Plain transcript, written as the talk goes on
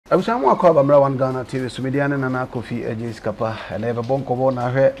was I'm more called Ghana TV, so Mediana and Kofi Edges Kappa, and ever bonko na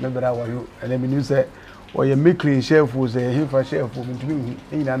head, maybe I were you, and let me use it, or your milking chef was a hilfa chef woman to me,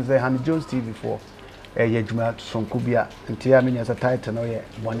 and say Honey Jones TV for a yejma from Kubia, and Tiamin as a titan or ye,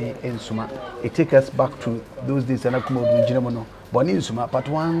 Bonnie in Suma. It takes us back to those days and I come out with Germano, Bonnie in Suma, part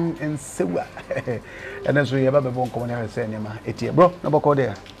 1 in Sewa. And as we have a bonko when I say, Etia, bro, no call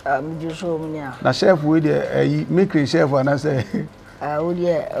there. Now, chef with a milking chef, and I say, oh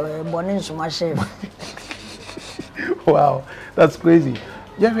yeah, born in so much chef. Wow, that's crazy.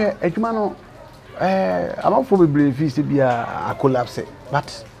 Yeah, Ejumano, I'm not probably feast to be a collapse,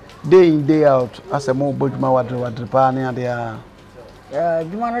 but day in, day out, as a more Bojuma what the partner there.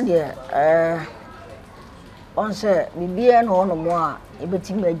 Jumano dear, on say, be an honor more, if it's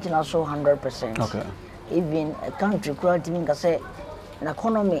imagine also 100%. Okay. Even a country creating a say, an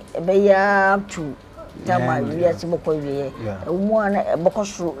economy, a bay up to. Tama wiya si boko wiye umu ana boko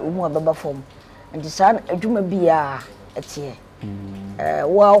suru umu ababa form and san adwuma bia etie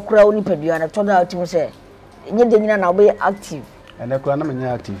wa okura oni padua na to da otimi se nye de nyina na obe active and ekura na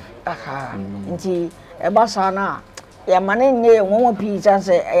menya active aha nti e ba sa na ya mane nye wonwo pi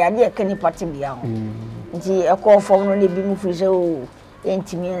chance ya de ekani party bia ho nti ekọ form no ne bi mu free se o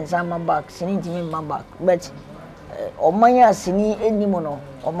entimi ensama back sini entimi ma back but omanya sini enimo no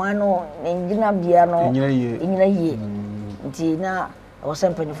omano ngina bia no ngina ye nti na o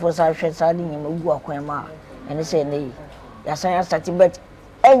sempani for sa hwe sa de nyima gu akwan ma ene se ne ya san start but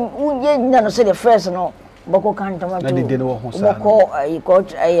unye nyina no se the first no boko kan tama to na de no ho sa boko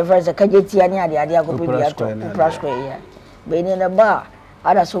coach first ka jeti ani ade akope bia to prasco ya be ne na ba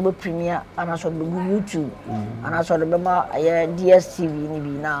ada so be premier ana so be YouTube ana so be ma ya DSTV ni bi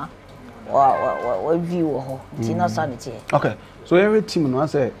na wa view ho tina sanity. Okay, so every team no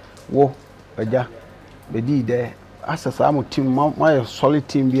say wo Agya be di there as a some team my solid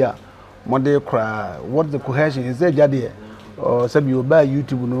team bia model cry what the cohesion is there there or say you buy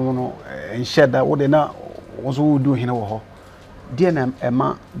YouTube no and share that what they now also do here ho there na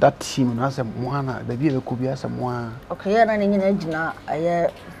ema that team no say mo na be bia ko bia say mo. Okay, ya na ni nyina gina aye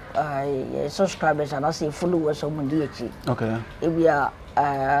subscribers and say followers of mundi echi. Okay, e bia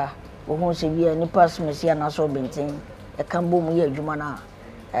who say be any pass mesia na so benten e kan bo mu ye adwuma na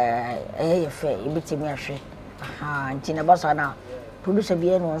fair e bitimi ahwe aha nti na basa na producer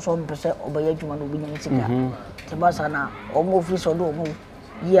be no so mpese obaye adwuma no obinim sika te basa na omo office odo omo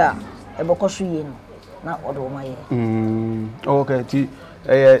ya e bokoso ye no na odo ma ye okay ti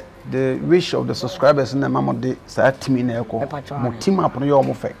the wish of the subscribers na mama de sa timi na eko mo team up no ye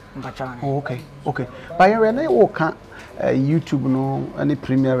omo fe okay but you na wo ka YouTube no any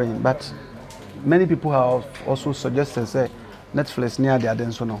premiering but many people have also suggested say Netflix near the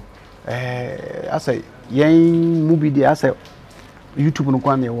other so no I say yen movie dey I say YouTube no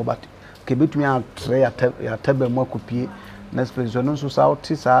kwa na but ke betumi a try ya table mo copy Netflix no so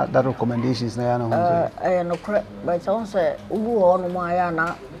sauti sa that recommendations na ya na ho no correct but I say ubu ho no ma ya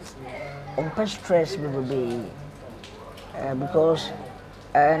na on stress be because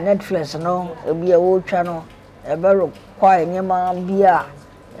Netflix no e be a wo twa no e be quite nyama bia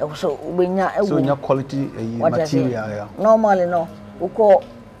so ubenya so nya quality material normally no uko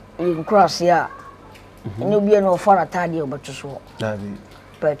in cross ya ni bia no for atade obeto so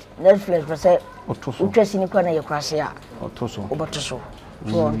but Netflix per se utwesi ni kwa na ye cross ya obeto so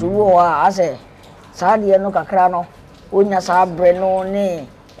so nduwo wa ase saade no kakra no onya sa bre no ne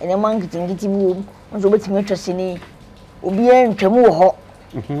ene mangitingiti mu nzo betimi atwesi ni obi entwemu ho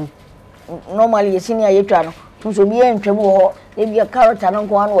normally yesini ayetwa no so be entwemu ho e bia character no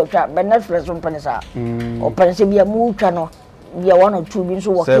kwa no watwa be Netflix on panisa o panisa bia mu twa no bia one or two bi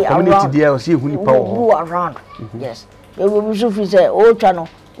so work around community there see hu nipa ho around yes e we bi so fi say o twa no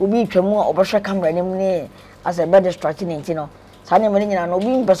obi twemu o be hwe camera nim ne as a bed distracting no sa ne mani nyina no obi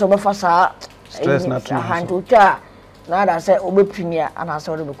mpese be fa sa stress na too hand to twa na da say obi premier and as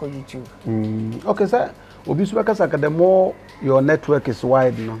we go YouTube okay sir obi so bekasa ka the more your network is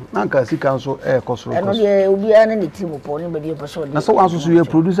wide no na nka si kan so kosoro eno ye obi ana ne team po ni be dey person na so wanso so you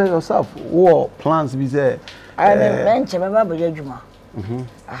producer yourself what plans be say I menche baba be adwuma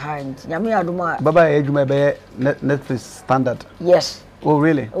aha nyame aduma baba adwuma be Netflix standard yes oh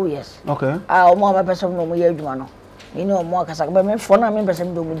really oh yes okay omo ba person no mo ye adwuma no ni no mo akasa be me fo na me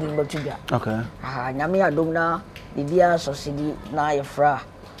person do mo di batudwa okay aha nyame adum na bibia subsidy na ye fra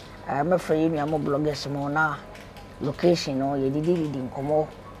I'm afraid you are more bloggers more na location no ye did nkomo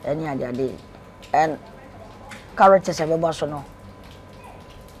any ade and characters ebe so no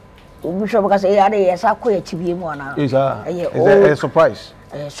obi sho because e ade yes akoya tibie mu ana is a surprise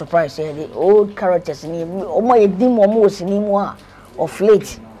surprise the old characters ni omo ye dim omo osini mu a of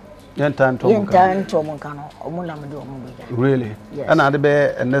late Yentanto Moncano, Omunamado. Really? Yes. And are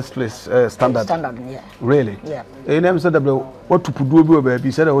the next place standard? Standard, yeah. Really? Yeah. And I'm said what to do,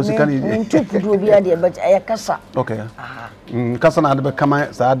 baby said I was a candidate. To do the idea, but I casa. Okay. Cassan had become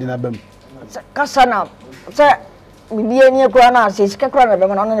a Sardina. Cassana, sir, we be near Grana, says Cacrana,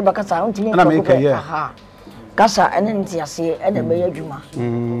 but on the Bacasa, to me, and I make a year. Casa and then Tiasi and the Bayajuma.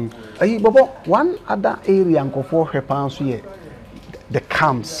 One other area and for her pounds here. The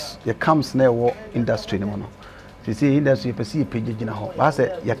camps near industry no no. You see industry you see page in ho. I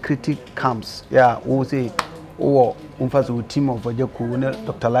say your critic camps. Yeah, we say oh umfaso team of Agyapong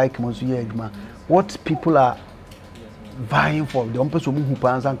Dr. Like monso ye adwuma. What people are vying for the umpeso mu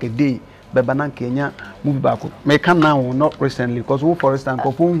hupan san ke day beba na Kenya move back. Me can now not recently because who for instance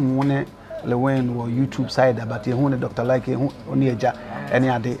ko hu ne le when or YouTube side but you hu ne Dr. Like hu oni Agya any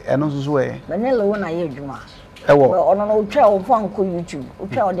ade eno so so e. Me ne le won aye adwuma. Well, on no try on YouTube.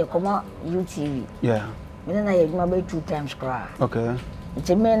 Try the comma UTV. Yeah. Then I maybe 2 times cry. Okay. It's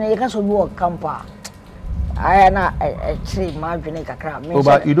a man, you can work camper. I am a tree margin a crab. Oh,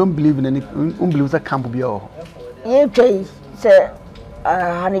 but you don't believe in any unbelievable camp be all. You say,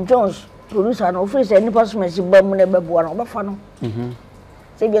 Honey Jones, producer, and office, any person, she bomb never one of a funnel.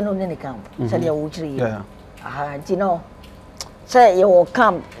 Say, you know, any camp. Say, you're tree. Yeah. You know, say, your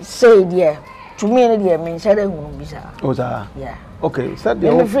camp, say, dear. To me, dear, means I don't be sir. Oh, sir. Yeah. Okay, said the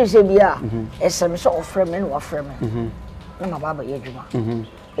old free say, yeah, as some sort of friend or friend. No, Baba Yajuma.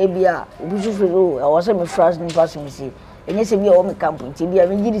 Ebia, we should do. I was a first in passing, see. And yes, if you own a camping, Tibia, I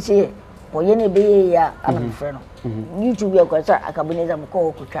mean, you say, or any bay, I'm a friend. You to be a concert, I can be a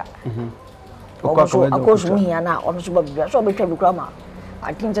call kucha. Of course, me and now, on so we travel grammar.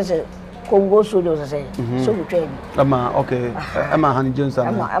 I think that's a Congo soldiers, I say. So we train. Emma, okay. Emma Honey Jones,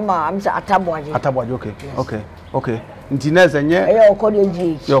 Emma, I'm a tabwa. Okay. Okay. Intinez and yeah, your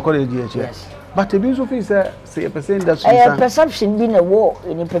college, yes. But the beautiful is say a percent that's a perception being a war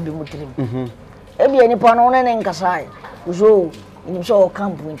in a Pebimutrim. Every any panon and Kasai, so in so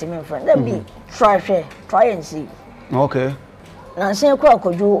camp with my friend. Let me try and see. Okay. Now, say a crowd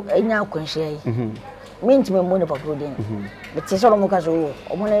could do a now conscience. Mean to me money for good. But Tesoromocazo,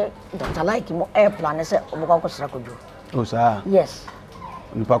 or money Dr. Like him airplane, I said, Omocacojo. Oh, sir. Yes.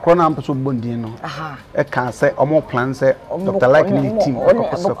 Mpakona ampeso bondino. E kan say omo plan say Dr. Like me team. Ono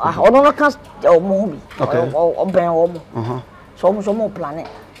kan omo bi. Okay. Oben omo. So omo plan e.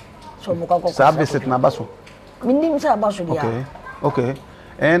 So mo ka sa visit na baso. Mindim sa baso dia. Okay. Okay.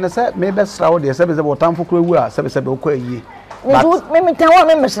 And say maybe srawo de say be botamfo kro wu a say be okwa yi. Me tan wa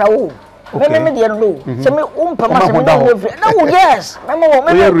me srawo. Me de no. Say me umpa ma say me no. Yes.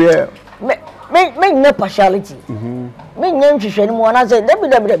 Me no partiality. Me nyam hwehwe mu na say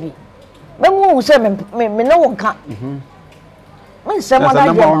dabi me mu say me no wonka me say ma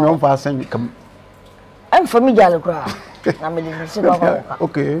da je no fa san kam am familiar kra na me dey say ba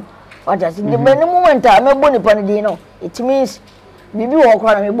okay what does it mean no moment me bo ni pan di no it means bibi wo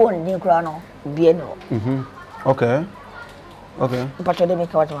kra na me bo ni kra no bie no okay but they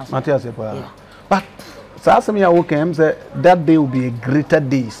make what man Matthias but so as me I can say that day will be a greater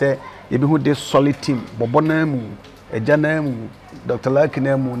day say you be who this solid team bobo na mu Agya na mu Dr. Like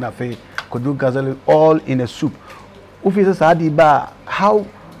na mu na fe Kojo Antwi all in a soup officer sadi ba how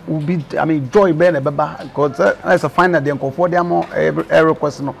will be I mean joy be na beba because as a final dey for them more every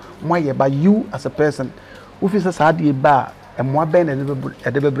request no mo ye ba you as a person officer sadi ba e mo be na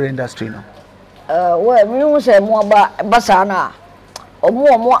e de industry no well me who say mo ba sa na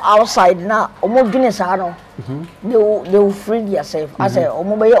omo outside na omo dwene sa no they will free yourself I say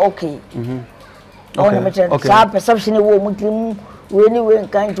omo be okay okay. Sa perception wo mutim we ni we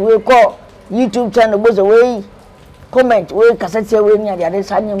kan we call YouTube channel both way comment we cassette we ni ade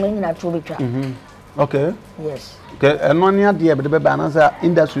sa nyam ni na to betwa okay yes okay eno ni ade be be anasa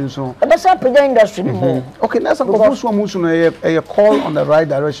industry so e be sa pega industry mo okay na sa ko so mu so no a call on the right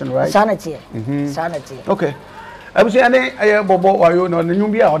direction right sanity sanity okay abusi ane aye bobo wayo no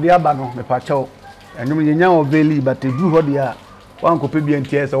nyum bia ode aba no me pa chew anyum nyanya o veli but du ho dia wan ko pe bia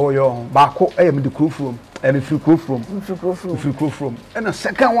ntie se wo yo ba ko aye me de krofrom e me free krofrom and the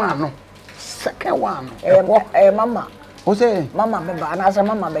second one no mama o say mama beba ana say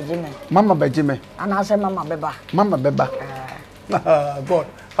mama bejime ana say mama beba God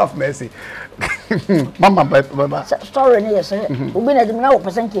have mercy mama beba story ni say obi na dem na wo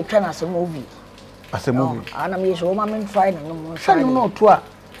person ke twa na as a movie ana me so mama try na no mo say no to a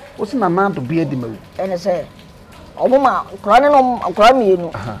o si mama to be edimawu ene say obuma kora no kora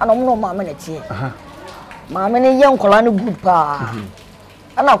mienu ana mo no mama na tie mama ne ye nkola no good pa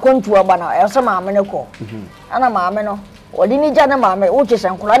ana kontu aba na e say mama ne ko ana mama no Odini Jana Mame, which is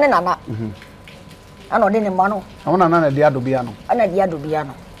Uncle Nana. I know didn't mano. I want another Diadobiano. And a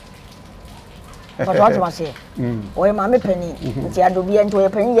Diadobiano. But what I say? Or Mammy Penny, Diadobian to a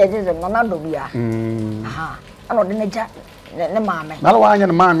penny, yes, and Nanadobia. Aha. I know didn't chat. The mamma. Now, why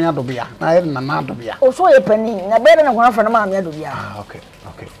and mammy Adobia? I had Nanadobia. Oh, so a penny, a better than one from Mammy Adobia. Ah, okay.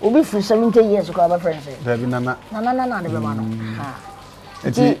 We'll be for 70 years to cover friends. There be Nana. Nana, the Mamma.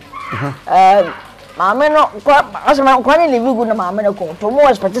 Mamma, no, as a man, quite live good, Mamma, to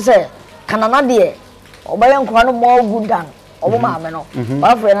more specific. Canana dear, or by one more good done. Oh, Mamma,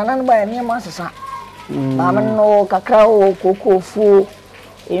 my friend, and by a near master. Mamma, no cacao, cocoa, food,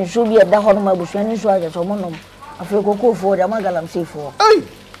 in should be at the home of Bushman, so I just a feel cocoa for the Magalam C4.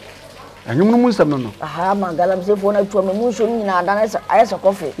 And you must have no. Aha, Magalam C4 to a motion in a ice of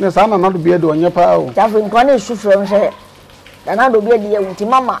coffee. Yes, I'm not to be a do on your power. Jaffin Connie should say. And I do be a dear with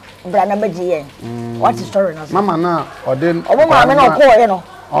Mamma, Brana Beji. What is story? Mamma now, or then, oh, Mamma, no, you know.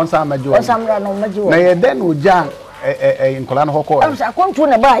 On some major, some no major. Nay, then would Jan in Colana Hoko. I come to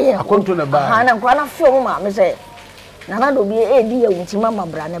the buy, I come to the buy, and I'm going to film, Mamma say. Nana do be a dear with Mamma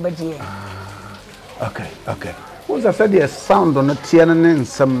Brana Beji. Okay. Who's I said, yes, sound on a Tianan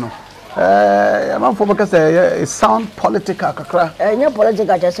some. I'm for because a sound political, Accra. No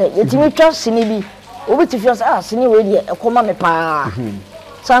political, just say, it's me trust Sinibi. Over to first ask anyway, a common pa.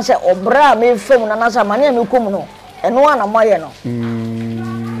 Sunset or bra may film and answer money and no commono, and one a moyano.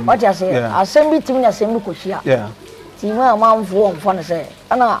 What I say, I'll send it to me as a mukushia. Yeah. See my mom for fun say,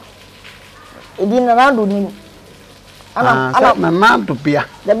 Anna, it didn't around him. Anna, man to be a.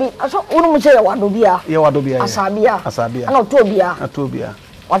 The be so almost say, what to be a. You want to be a Sabia, no Tobia.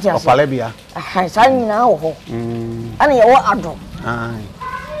 What I say, Palebia. I sang now. And you are Addo.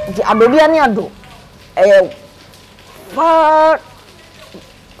 The Adobiani Addo. Far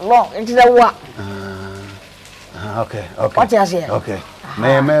long into the work. Okay. What I say? Okay.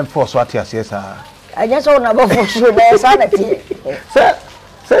 May force what you say, sir. I just want to for there's sanity.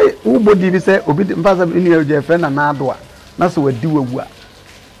 Say, who would say, Obinim in your friend and Nadwa? That's what do a work.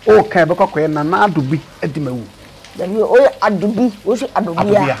 Oh, Cabocco and Nadu be at the moon. Then you all Adobe, was it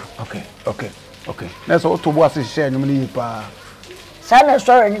Adobia? Okay. That's all to watch his share. Sana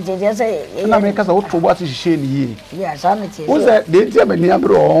story just say na make us out to what is shame. Yes, sanity. Who's that?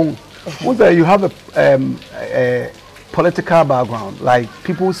 Who's that? You have a political background. Like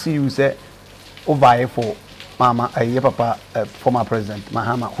people see you say over for Mama, Papa, former president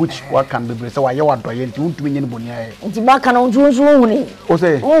Mahama, which what can be so I want to win in Bunya. It's back on June. Oh,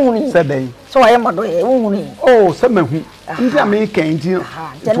 say, said they. So I am a doy. Oh, some who American.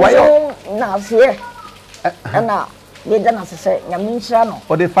 Why not here? And now. They done say, Yaminsano.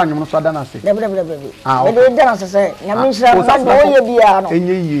 Or they find you so done as it. Never. But they done say, Yaminsano, Biano.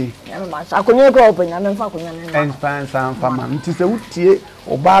 I couldn't go open, I'm in Fakuan and find some farmer. It is a wood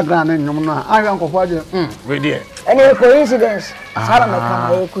or background and Yamuna. I am with you. Any coincidence?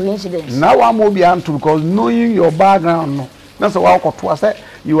 A coincidence. Now I'm more beyond to because knowing your background. That's a walk of was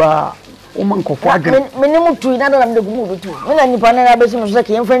you are woman of Quagan. Minimum to another the movie too. When I knew Panera business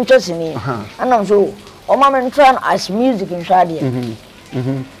like in French in me. And I'm so. Oh, Mamma trying as music in Shadia.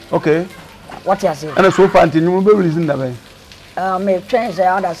 Okay. What you say? And so far, you will reason that way. May change the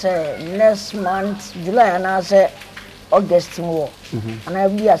other say next month, July, and I say August more. And I'll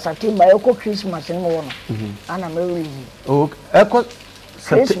be a September, Christmas in morning. And I'm very easy. Okay.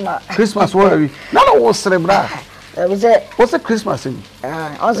 Christmas, worry. None of us celebrate. What's a Christmas in?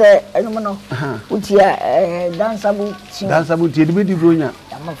 I say, I don't know. What's here? Dance about Brunia.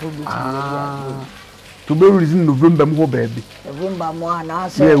 To be reason November more baby. November more and I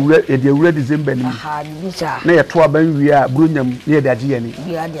say, you're ready December. Near Twaben, we are Brunyam near the Gianni.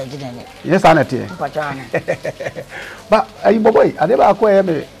 Yes, Anati. But I boy, I never acquire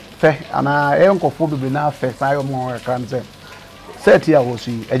me fair, and I uncle for be now fair, I more cancer. 30 hours,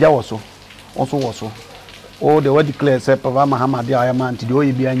 Agya also. Oh, they were declared, said Papa Mahama, the Ironman to the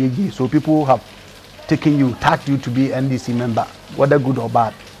OEB, so people have taken you, tagged you to be NDC member, whether good or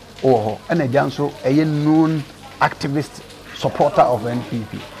bad. Oh, and a Janso, a known activist supporter of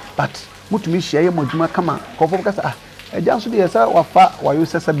NPP. But would me share Mojuma come on, Kofocas, a Janso, dear sir, or far while you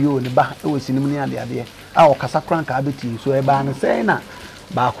said you in the back, it was in the idea. Our Casacran Cabity, so a ban saying that.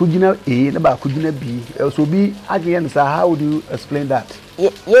 But could you know A, but could you B? Also be again, sir, how would you explain that?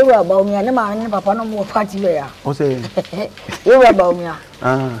 You were about me and the man, Papa no more party there. Oh, say, you were about me.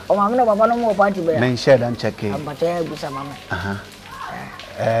 Oh, I'm not Papa no more party there. Men shed and check it. But I was a mamma.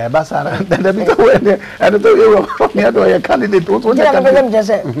 Bassara, then the way and the candidate was just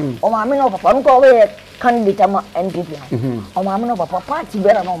say, oh, I'm not Papa, go away, candidate NPP. Oh, I'm not Papa party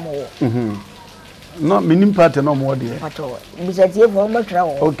better no more. No, minim party no more there. Pato. Bisa tie for mo twa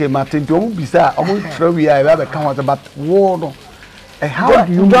wo. Okay, Martin, to bisa, omo twa wi a ba kan what but wo no. How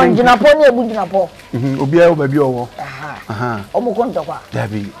do you John Jinapo ne ebu Jinapo? Obi ayo ba bi owo. Aha. Omo konto kwa.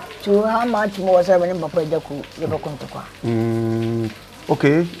 Dabi. To how much more say when papa jaku ye be konto kwa.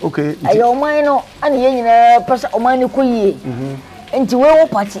 Okay. Ayo man no ani ye nyina pesa o man ni koyie. Enti we wo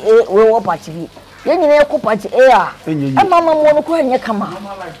party A, we wo party B. Ye nyina ye ko party A a. E mama mo no ko anya kama.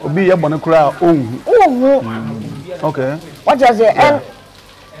 Obi ye bone kura onhu. Okay. What you say? And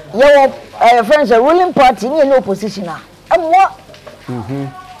your friends are ruling party in no opposition. And what?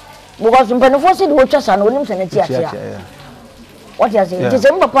 Because in Penfosi, the watchers are no names and a theatre. What you say? It is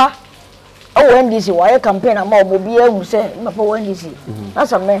Papa. Oh, NDC, why a campaign a mob will be able to say, Papa NDC.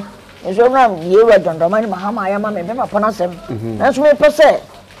 That's a man. It's all around the area, John Mahama, I am a member of Panasem. That's what I say.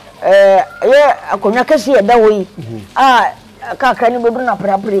 Yeah, I could not see it that way. Ah, I can't even bring up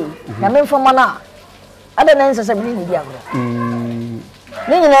a play. I mean, for Mana. Other than as a mini diablo.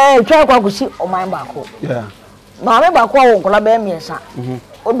 Nina try to see on my back. Yeah. Mamma Bako, Colabemia, son.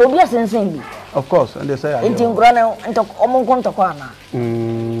 Or Dobia Sensi. Of course, and they say I think Grana and talk Omon Contaquana.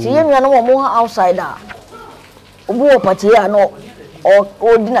 See, you know more outsider. Ubu Patia, no,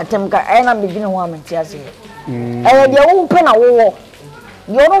 or dinner temka, and I'm beginning woman, Tiasi. And the old pen a war.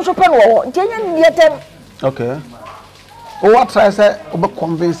 You're also pen war, Jenny yet. Okay. What try say about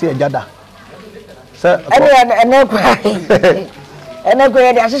convince a jada? And I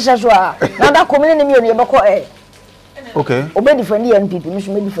go the assistants were not community me on okay. Obey defend the NPP, Miss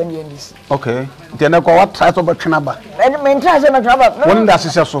May defend the NDC. Okay. Then I go what tries about Canaba. And main tries about Canaba. One that's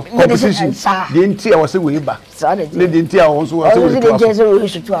successful. Competition. The entire was a weaver. The entire also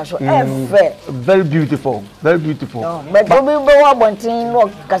very beautiful. Very beautiful. But we want to know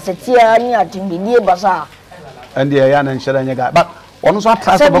Cassetia near to be near Bazaar. And the Ayan and Shatta. But on so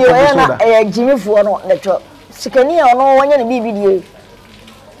tries about Jimmy for no lecture. Sikania no one in BBD.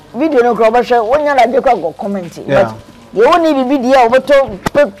 Video no crobasha, one year I go commenting. But you only be video over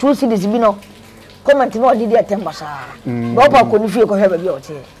 2 cities, you know. Comment no did their tempers. Boba couldn't feel have a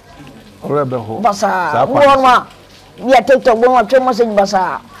beauty. Basa, one, we are taking 1 or 2 months in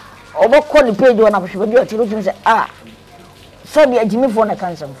Basa. Or what call the page one of beauty looking say, ah, Sabia Jimmy for a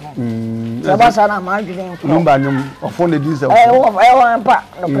cancer. Sabasana, margin, Lumbanum, or phone the diesel. I want part.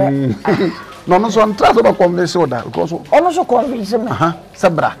 No, no, so I'm trying to convince soda because also convince me.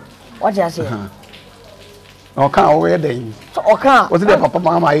 Sabra. What you say? Okay, where they? Okay. What's the papa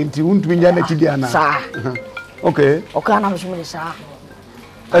mama into wontumi nyane chidiana? Sir. Okay. Okay, I'm sure, sir.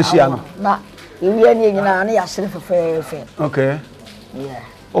 Asiano. Na, you any na na yasre fe. Okay. Yeah.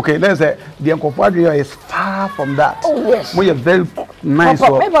 Okay, let's say the Akufo Addo is far from that. Oh yes. We are very nice.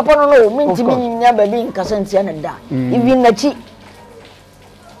 Papa no minti mi nya ba bi nkasa ntia na da. Even na chi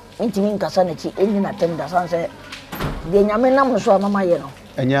Intimin Casanity, Indian attendant, say, the Yamanam so Mama Yeno.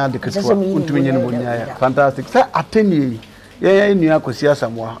 And ya the Cassaminian, fantastic. Sir, attend ye. Yeah, in Yakosia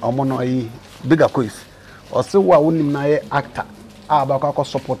somewhere, or Monoy, bigger quiz. Or so what wouldn't my actor, Abacco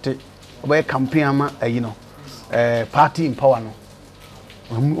supported, where campaign, you know, party in power.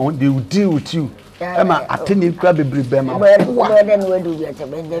 They will deal with you. Emma attending Crabby Bema. Where then we do get a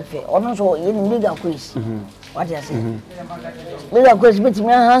benefit, also in bigger quiz. What you say? We are going to meet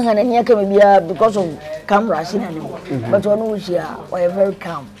me and you can be because of cameras in anymore. But when we see we are very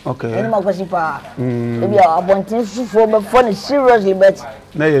calm. Okay. Any more gossip? Maybe our wanting for funny seriously, but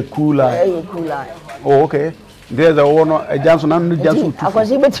no, cooler. Oh, okay. There's a one a Johnson and Johnson. I was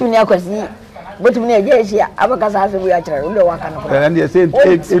able to me. But me, yes, yeah. Because we are trying to work on. And they say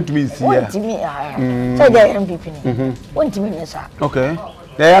it means here. To me, say the MPP. 1 minute, sir. Okay.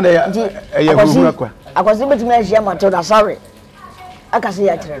 I was able to make him a sorry. I can see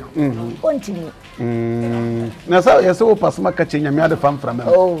it. Now, so you're so past my catching a mere farm from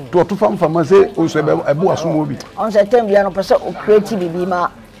to farm from us, also a boss movie. On the time, we are not of creative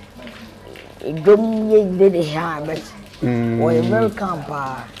bima. Don't did a hand, but we're very calm.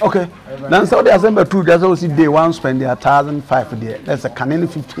 Okay, then so the assembly 2 does also day one spend their 1,500 there. That's a cannon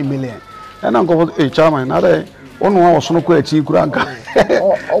 50 million. And I'm going to a charmer another. On was no question, Kuranka.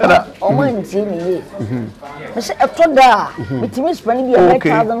 Oh, one team. I told her, it means spending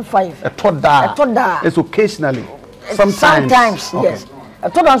 1,500. I told her. It's occasionally. Sometimes, yes. I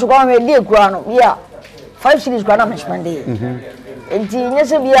told her to go on a day, yeah. 5 cities, Grana spending. And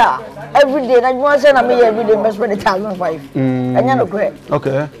yes, every day, I want to send me every day, must spend 1,500. And you're not great.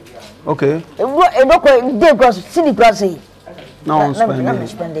 Okay. Okay. They cross city crossing. No,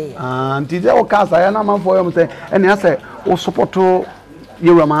 spending. And did you cast I am for him say, and I say, oh, support to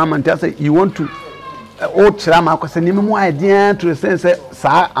your mom and say you want to o chirama ko se nimi mu idea to the sense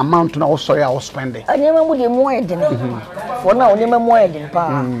sa amount na wo sorry I spend it anima mu de mu idea for now nima mu idea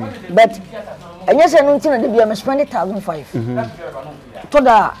pa but anya se no ntina de bia me spend 1,500 to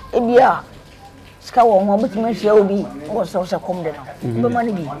da e bia ska wo ho bitime hia obi wo so kom de no be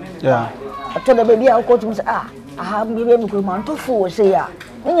mani bi yeah to da be bia ko tum se aha me be ko man to fo se ya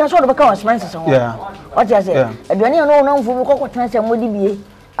nya so do be ka wa spend se so yeah what you say aduane no no mfu ko tan se modi bie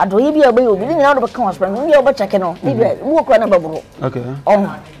adoye bia be obi ni na do be ka wa spend ni oba check no ni bia wo ko na baburo okay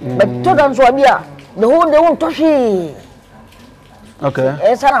but to dan so bia the whole day won to hwe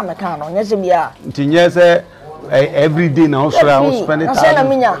okay sana me kan no nya se bia ntinye se every day now so I spend it na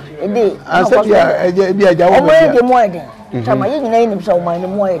minya e day I said yeah bia ja wo bia o mo ede tama ye nyina ni so o man ni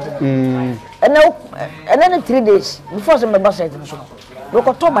mo ede and then 3 days before some member said so we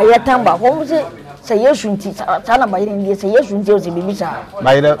ko to ba ye tamba ko say yesu nti sana ba ye ndi say yesu nti o se bibi sa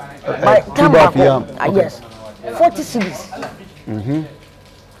by the tamba yes 40 cedis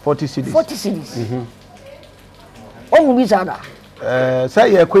 40 cedis 40 cedis o mu bi sa da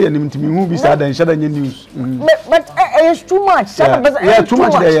say ye koye nim ntimi hu bi sa da nshada nye news but it's too much yeah too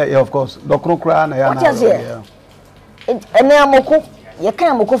much there yeah of course the krokra na ya na yeah and amoko ye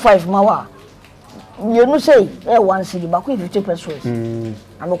kan amoko 5 mawa you say 1 cedi ba ko 50 pesos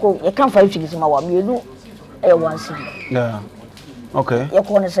amoko ye kan 5 cedis mawa you 1 cedi yeah okay you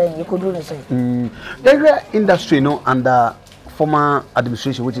ko ne say you could do ne say the industry no under former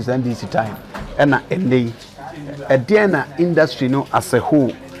administration which is NDC time and ND Diana industry no as a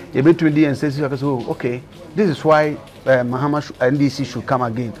whole you between the and say okay this is why Mahama NDC should come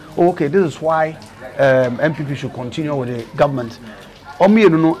again okay this is why MPP should continue with the government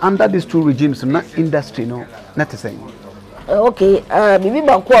no under these two regimes na industry no not the same okay bibi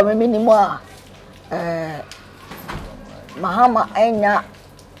ba ko me minimo Mahama enya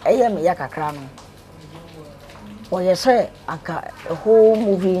me yakakra no o ye say aka a whole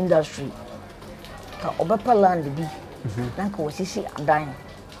movie industry ka obepa land bi nanka wasisi adan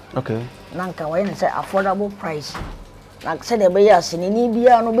okay nanka way na say affordable price na say de be ya sinini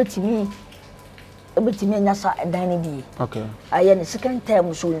bia no betimi anya sa adan ni bi okay aye ne second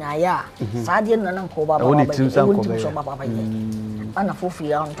term so nya ya sa de na nanka oba baba ye ana fofi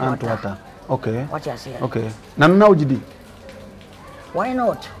ya on to okay what you say okay na ojidi why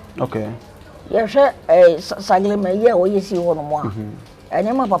not okay yes sagle me ye o yesi ho no mo a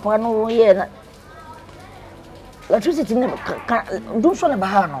anyama papa no ye na electricity do so na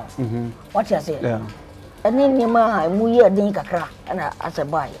baha no what you say yeah ani ni ma mu ye din kakra na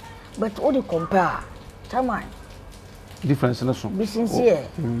asabai but all the compare time difference na so business here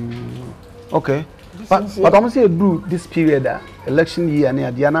okay but I'm say do this period election year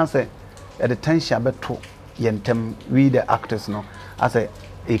na dia na say the tension beto yentem we the actors no as a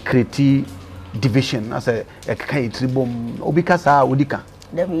creative division as a kind tribom obikasa odika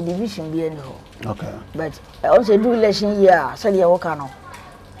the division be no okay but also do election year say you work no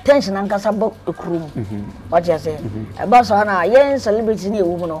tension ankasa bo ekrum what you say about so na yen celebrity ni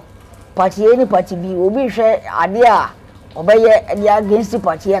ewu no party any party bi obi hwe ade a obeye dia against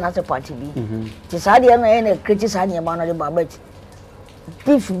party na say party bi ti sade na yen criticize ane ma no de babet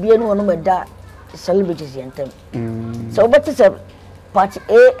if bi no no meda celebrities yentem so but say party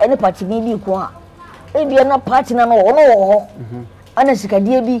A any party B bi ko a e bi na party na no wo ana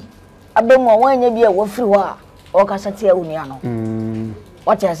sikadie bi abemu wanya bi a wo free ho a o kasate a unia no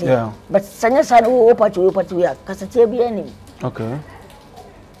what you say but sanya sana wo party we kasate bi ani okay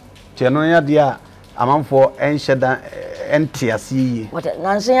tiano ya dia amanfo enhyeda entiase yi what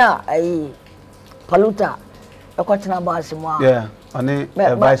nanse a ai paluta ekotena ba asimu a yeah ani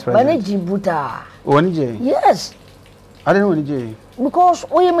vice president manage buta oni je yes I don't know oni je because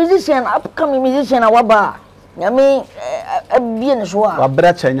we musician upcoming musician awaba nyame abie ne so a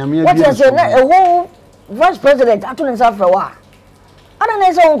wabra cha nyame abie what you say na a whole vice president atun nsafa wa ana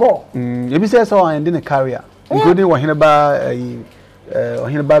na say onko ebi say so and in the career including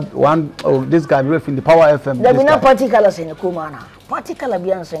one this guy ref in the Power FM there be no particular say ne kuma na particular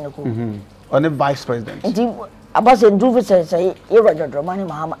bi an say ne ko on the vice president abase nduvi say Rev Mani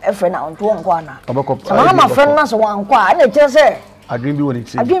Mahama efena onto onko ana Mahama friend na so wanko a na che say adwin bi woni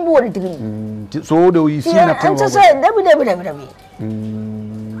tiri so do you see na and say debi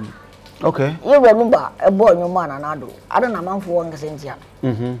okay you remember a boy no man anado ada na manfo won gasentia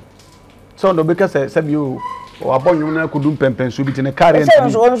so do because say you o abonyo na kudum pempen so bi te ne carry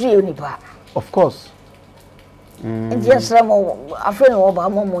so nipa of course yes ramo afeni wo ba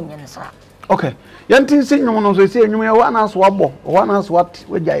mo nyensa okay yantin se nyum no so se nyum ya wana so abo wana so what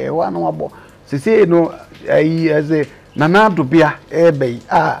wejaye wana abo se no ai as a Nana Dubia ebe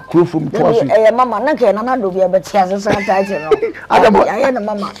crew from Twasu. Mama nanke Nana Dubia but has a title no. I am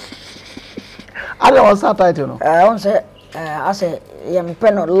mama. I was a title no. I say I say yam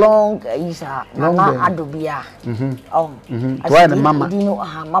pen long is Nana Adubia. Why the mama?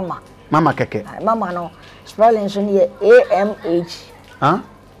 Mama. Mama keke. Mama no spelling so near AMH. Huh?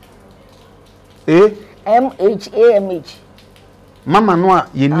 AMH. Mama no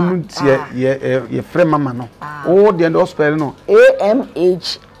ye nimu ye frɛ mama no. Oh the end of spell no.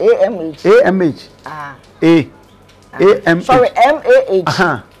 AMH. Sorry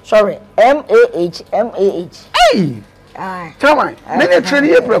MAH. Sorry MAH. Hey. Come on. Many train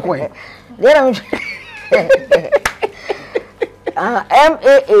here prekwan. Then I'm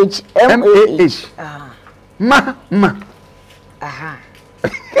MAH. Ma. Aha.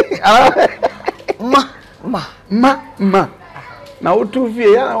 Ma. Now two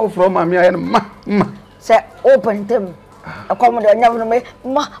fear ya from mama ya ma. Say open them. I come there never me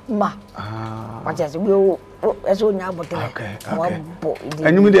ma. What just we as we now but okay.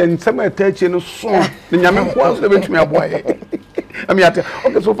 And you mean some attach no so the nyame kwa so bet me aboy. I mean okay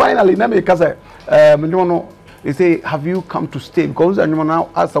so finally na me kasa they say have you come to stay because you now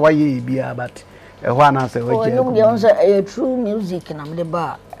ask why you be but who na say we a true music na me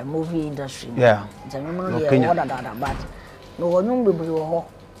ba movie industry. Yeah. But no one be ho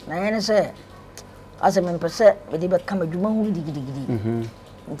na yen say as a pese me dey be come adwuma hu digidi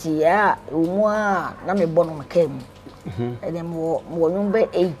nti ya umu a na me bono makam ene mo nyum be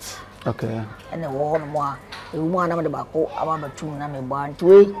 8 okay ene wo no mo a umu a na me de bako ababatum na me ba nti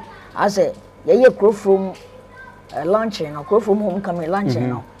we as ye crow from launching no crow from homecoming launching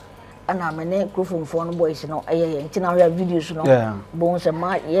no ana me ne crow from phone boys no nti na hwa videos no bon se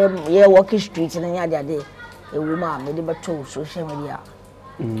ma ye walk street na nya de ewuma me de beto social media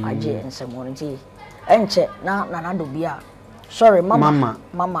Agya nsemo nti enche na do bia sorry mama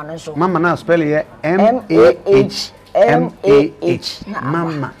no so mama na spell here MAH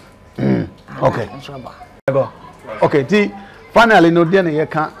mama okay go okay ti finally no dia na ye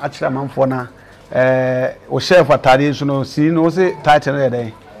ka akira manfo na o chef atade so no si no say title na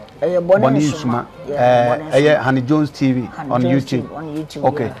dey Bonnie Suma Hani Jones TV on YouTube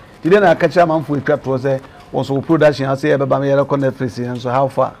okay ti dia na akira manfo etwa to say also production I say baba me Netflix and so how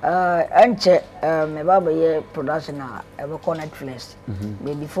far enche me baba ye production na Netflix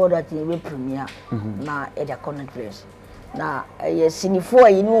but before that we premiere na Netflix na ye sinifo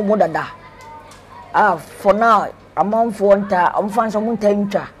yi no mo dada for now among for nta am fan so mo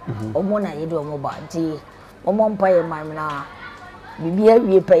ntantwa omo na ye do mo ba nti omo mpa ye man na bibia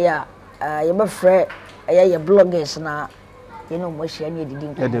wie pe ya ye be frɛ ye bloggers na you know mo share ni didi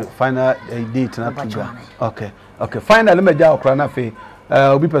nko the final date na tuba okay finally me ja okra na fe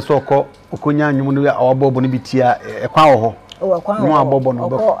obi pese okonya anwum no awabo no bitia ekwan wo ho no abobo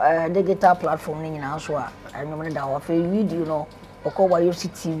no digital platform ni nyina so a anwum no da wa fe video no oko Wayoosi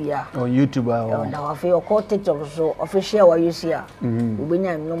TV a on YouTube da wa fe oko TikTok so official Wayoosi a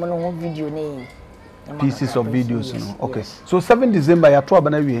ubenya anwum no ho video ni pieces of videos no okay so 7 December ya to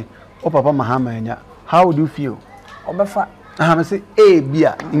abana wie o papa Mahama enya how do you feel obefa I say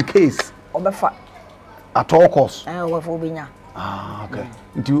bia in case obefa at all costs we for obenya okay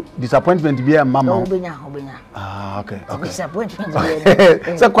into disappointment be mama obenya okay disappointment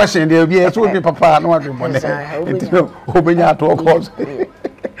it's a question there be so me papa no wadwe money obenya at all costs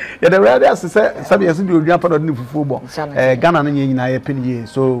yeah the rather say sabi yes be odwan pa do fufu bo Ghana no nyina ye peni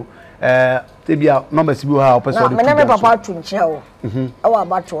so tebia numbers bi ha opese me na me papa tunche o awa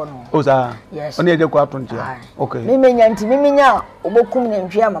abato no o sa yes oni eje kwa tunche okay me menya obokum na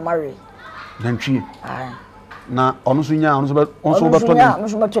ntwe amamare na ntwe na onu so nya onu so beto na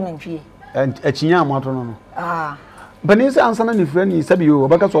ntwe echinya amato no bani se ansa na nifra ni sabi o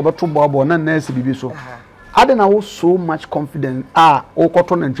obaka so obeto bobo na na ese bibi so ade na wo so much confidence o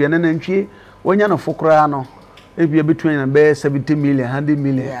koto na ntwe na ntwe wonya na fokora no ebia between na be 70 million 100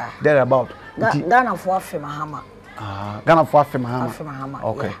 million there about Ghana for Afia Mahama Ghana for Afia Mahama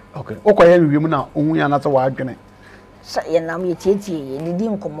okay okoye wiemu na ohun ya na se wa adwene sa ye nam ye tietie ye didi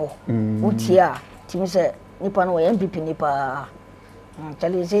nkomo utia timi se nipa no ye MPP nipa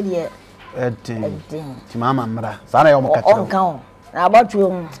tele se de ti mama mra sa na ye mo ka kire on na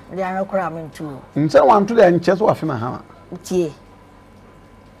abatu de an kora mentu nse wanto de nche so Afia Mahama tie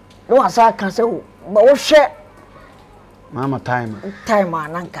no asa kan se ba wo hwe mama time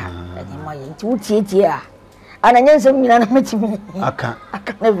ananka edi ma ye nti utie ana nyense mina na metimi aka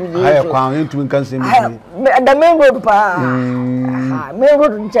na video haya kwa ntu nkanse mi da main road pa main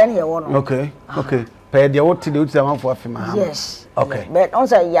road nchani ye wono okay pe dia wote de uti amanfo Afia Mahama yes okay but on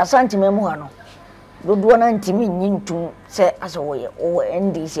say ya santi memu ha no dodo na ntimi nyintum se aso wo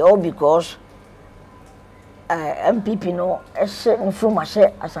NDC all because MPP no ehye nfuma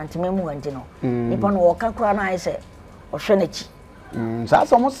hye asantime mu wanti no nipa no wokakura na ayese ohwe nachi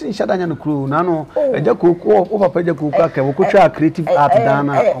sasa mo si shada nya no kru na no eja koko o papa eja koko aka wo kotwa creative art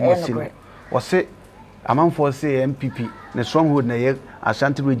dana o si wo se amanfo se MPP ne stronghold na ye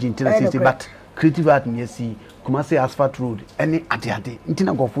Ashanti region tina city but creative art me si kumasi asphalt road any ade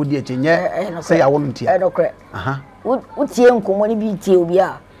ntina gofo di echenye se ya won ntia aha utie nkomo ni bi tie obi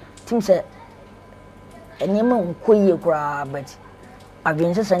a tim se enyema nkoye kura but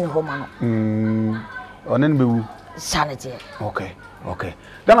adwense sani homa no onen bewu sanity okay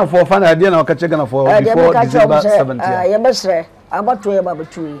Ghana for fan idea na wakache Ghana for before December 17 ya besre abato ya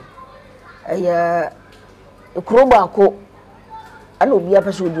babatu ya ikroba ko ana obi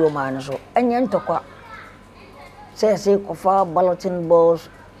apese odi o ma no so anya ntokwa say kofa balloting balls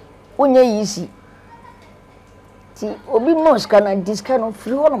onye yisi ti obi mos kana this kind of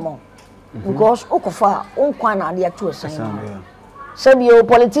free one because okofa onkwa na ade atu osan sabi o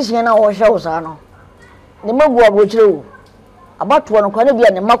politician na o hwe osan no ne magu abokire o abato no kwa ne bia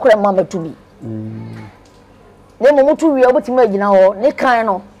ne makora mama tubi ne momutu wi obotima agina ho ne kan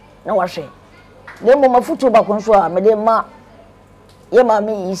no na wahwe ne momafutu bakonso a me de ma ye ma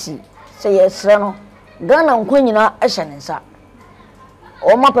me yisi say yesra no Ghana nkonyina ehye nensa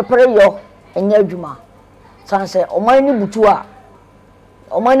o ma pepere yo enya adwuma sanse o man ni butu a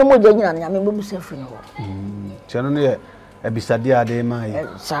o man ni moja nyina nyame bebu sefri no chano ne ebisade ade ma ye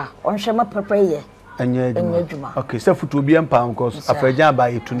sa on hwe ma pepere ye enya adwuma okay se futu obi empa because afreja ba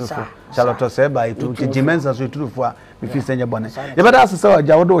yitu no fo Charlotte se ba yitu jimensa so yitu fo a me fi senya bone ye bada asese wa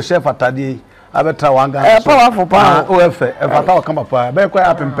ja wodo chef atade abetra wanga powerful pa o efe e fata o kama pa be kwa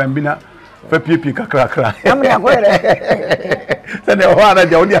apempam bi na fa pipi kakra amre akwere se ne ho ana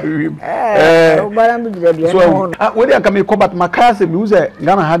ja wodi awim o baran bi de bia no wodi aka me kobat makase bi uze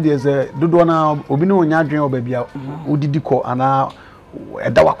Ghana had is dodo na obi no nya adwen obabia odidi ko ana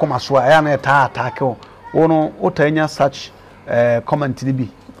eda wakoma so ya na ta attack wo no otanya such comment ni bi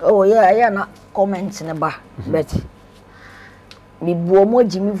oh yeah na comment ne ba bet mi buo mo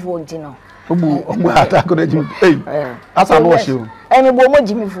jimi fo ntino obu attack na jimi asa no hye mi buo mo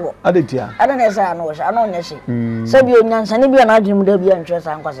jimi fo adetia ada na esa no hye ana onye hye sabi onyansa ne bia na adwene mu da bia ntwe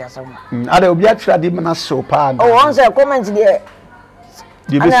sa nkwase asem ada obi atwa de na show pa oh on say comment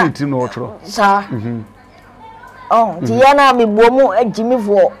de be sit no otro sa oh ti ya na mi buo mo jimi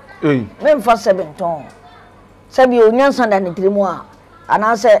fo me mfa 7 ton sabi onyansa da ne trimu a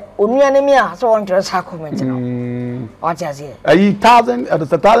ana se onua ne mi a so on twa sa comment no what you say ayi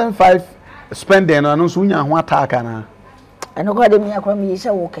 1005 spending no so nya ho ataka na eno ko de mi akwa mi yise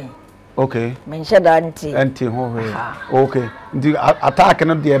wo kan okay men she da nti ho he okay ndi attack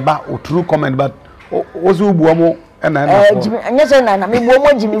no de ba o true comment but ozo buo mo na anya se na mi buo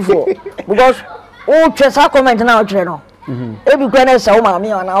mo jimi fo because o twa sa comment na o twa no ebi kwa na sa o ma mi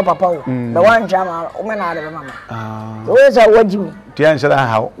na o papa o the one drama o me na de mama so we say wo jimi tian shada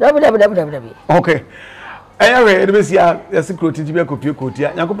how dabi okay anyway it be ya security be kopie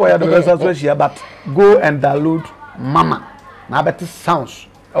kotia nyakopo ya do so share but go and download mama na beti sounds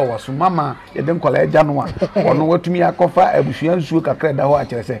oh so mama ye dem kola eja no a ono watumi akofa abusua nsuo kakra da ho a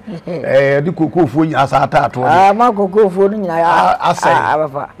kire se de kokofuo nya asa atato ma kokofuo no nyina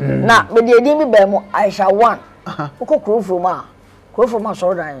afa na me de edi mi ba mu Aisha 1 kokofuo ma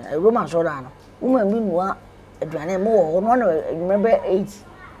so dan Roman so dan no uma mi nua aduane mo wo no remember 8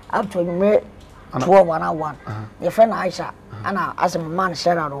 up to me 12 1 your friend Aisha ana as a man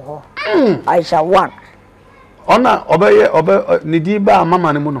share out ho Aisha 1 ona obeye nidi ba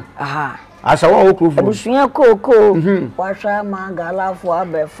mama ne mu no Aisha 1 okrofo abusuya koko wahwa magalafo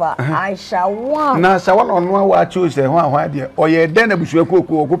abefa Aisha 1 na Aisha 1 ono wa choose ho ahwa de oye den na abusuya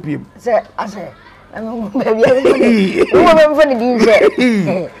koko okopiem se ase baby wo be di se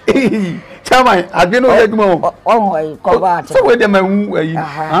chama adwene o yeduma o ko ba so we dem hu ayi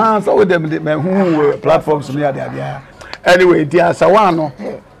so we dem hu platforms ni ade anyway dia Asawa no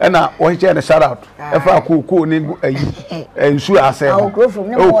na o hye na shout out e fa koko ni ayi ensu ase o krofo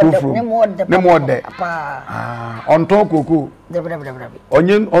ne mo de onto koko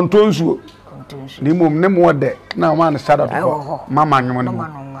onye onto nsu ni mom ne mo de na ma na shout out mama nwomo no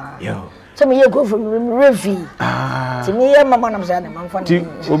yo so me ye krofo refi ti me ye mama na msa ne mamfa ti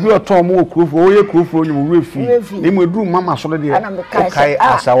obi oton mo krofo o ye krofo nyum refi ni mo duru mama so de kai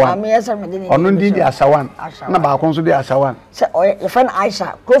Asawa onu ndi di Asawa na ba kon so di Asawa se o ye fan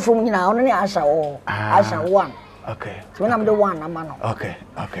Aisha krofo mu nyina onu ne Aisha Aisha 1 okay so na me the 1 na ma no okay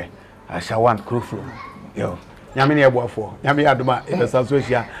Aisha 1 krofo yo nyame ne eboafo nyame adoma e be sa so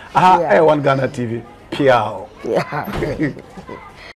hia aha One Ghana TV piao.